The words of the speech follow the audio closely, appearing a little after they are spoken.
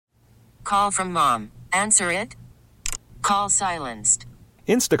call from mom. Answer it. Call silenced.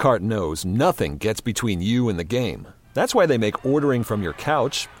 Instacart knows nothing gets between you and the game. That's why they make ordering from your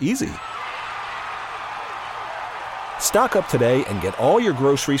couch easy. Stock up today and get all your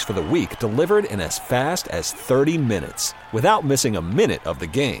groceries for the week delivered in as fast as 30 minutes without missing a minute of the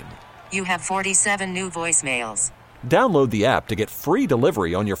game. You have 47 new voicemails. Download the app to get free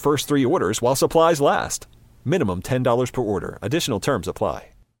delivery on your first 3 orders while supplies last. Minimum $10 per order. Additional terms apply.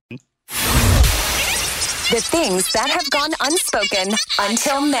 The things that have gone unspoken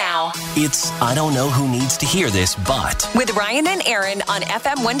until now. It's I don't know who needs to hear this, but. With Ryan and Aaron on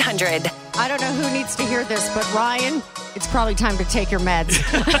FM 100. I don't know who needs to hear this, but Ryan, it's probably time to take your meds.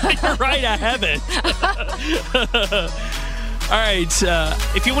 You're right, I haven't. All right,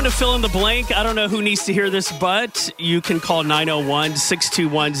 if you want to fill in the blank, I don't know who needs to hear this, but you can call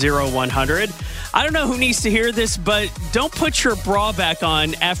 901-621-0100. I don't know who needs to hear this, but don't put your bra back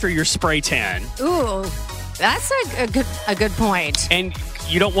on after your spray tan. Ooh, that's a good point. And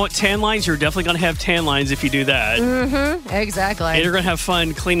you don't want tan lines? You're definitely going to have tan lines if you do that. Mm-hmm, exactly. And you're going to have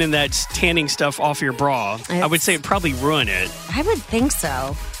fun cleaning that tanning stuff off your bra. I would say it'd probably ruin it. I would think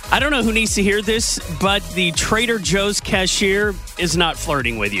so. I don't know who needs to hear this, but the Trader Joe's cashier is not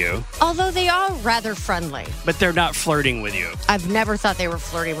flirting with you. Although they are rather friendly. But they're not flirting with you. I've never thought they were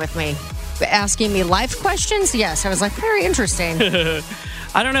flirting with me. Asking me life questions? Yes. I was like, very interesting.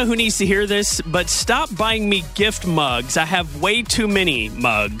 I don't know who needs to hear this, but stop buying me gift mugs. I have way too many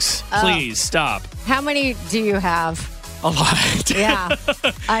mugs. Please, stop. How many do you have? A lot. Yeah,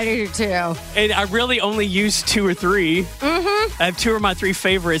 I do too. And I really only use 2 or 3. Mm-hmm. I have 2 of my 3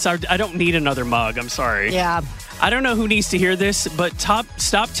 favorites. I don't need another mug. I'm sorry. Yeah. I don't know who needs to hear this, but stop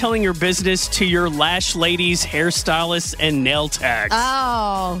telling your business to your lash ladies, hairstylists, and nail techs.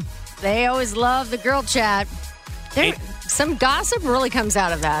 Oh, they always love the girl chat. Some gossip really comes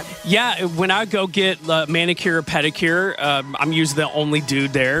out of that. Yeah, when I go get manicure or pedicure, I'm usually the only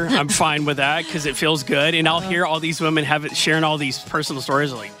dude there. I'm fine with that because it feels good. And I'll hear all these women sharing all these personal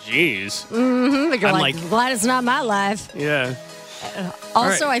stories. I'm like, geez. Mm-hmm. But you're like, glad it's not my life. Yeah.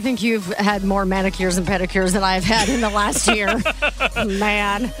 Also, right. I think you've had more manicures and pedicures than I've had in the last year.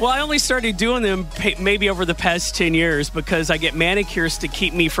 Man. Well, I only started doing them maybe over the past 10 years because I get manicures to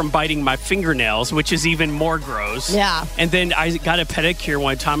keep me from biting my fingernails, which is even more gross. Yeah. And then I got a pedicure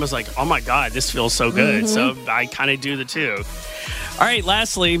one time. I was like, oh, my God, this feels so good. So I kind of do the two. All right,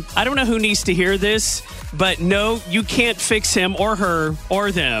 lastly, I don't know who needs to hear this, but no, you can't fix him or her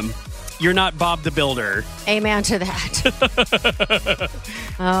or them. You're not Bob the Builder. Amen to that.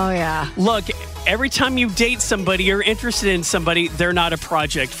 Oh, yeah. Look, every time you date somebody, you're interested in somebody, they're not a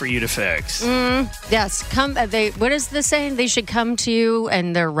project for you to fix. Yes. What is the saying? They should come to you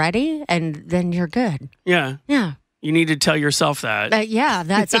and they're ready, and then you're good. Yeah. Yeah. You need to tell yourself that.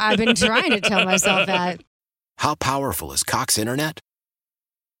 I've been trying to tell myself that. How powerful is Cox Internet?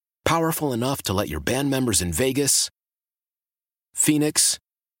 Powerful enough to let your band members in Vegas, Phoenix,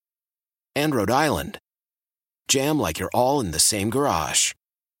 and Rhode Island jam like you're all in the same garage.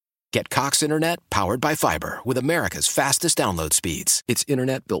 Get Cox Internet powered by fiber with America's fastest download speeds. It's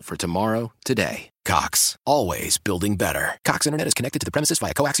internet built for tomorrow, today. Cox, always building better. Cox Internet is connected to the premises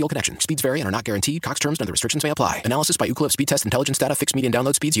via coaxial connection. Speeds vary and are not guaranteed. Cox terms and other restrictions may apply. Analysis by Ookla Speed Test Intelligence Data. Fixed median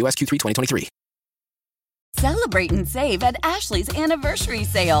download speeds. US Q3 2023. Celebrate and save at Ashley's Anniversary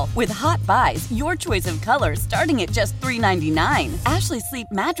Sale. With Hot Buys, your choice of colors starting at just $3.99. Ashley Sleep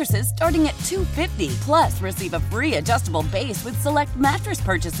mattresses starting at $2.50. Plus, receive a free adjustable base with select mattress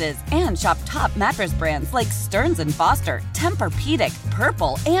purchases. And shop top mattress brands like Stearns & Foster, Tempur-Pedic,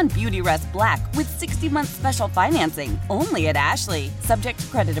 Purple, and Beautyrest Black with 60-month special financing. Only at Ashley. Subject to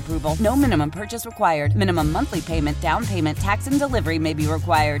credit approval. No minimum purchase required. Minimum monthly payment, down payment, tax, and delivery may be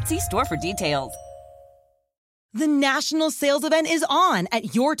required. See store for details. The national sales event is on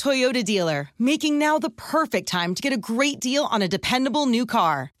at your Toyota dealer, making now the perfect time to get a great deal on a dependable new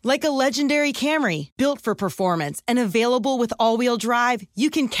car. Like a legendary Camry, built for performance and available with all-wheel drive, you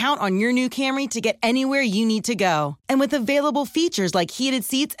can count on your new Camry to get anywhere you need to go. And with available features like heated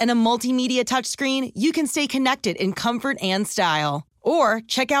seats and a multimedia touchscreen, you can stay connected in comfort and style. Or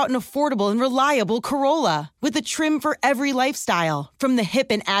check out an affordable and reliable Corolla with a trim for every lifestyle. From the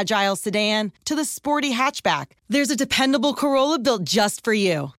hip and agile sedan to the sporty hatchback, there's a dependable Corolla built just for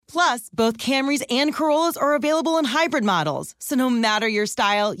you. Plus, both Camrys and Corollas are available in hybrid models. So no matter your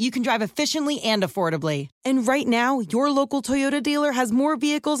style, you can drive efficiently and affordably. And right now, your local Toyota dealer has more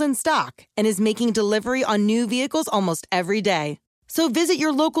vehicles in stock and is making delivery on new vehicles almost every day. So visit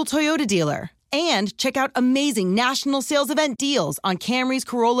your local Toyota dealer. And check out amazing national sales event deals on Camrys,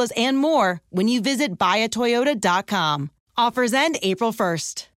 Corollas, and more when you visit buyatoyota.com. Offers end April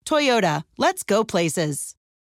 1st. Toyota, let's go places.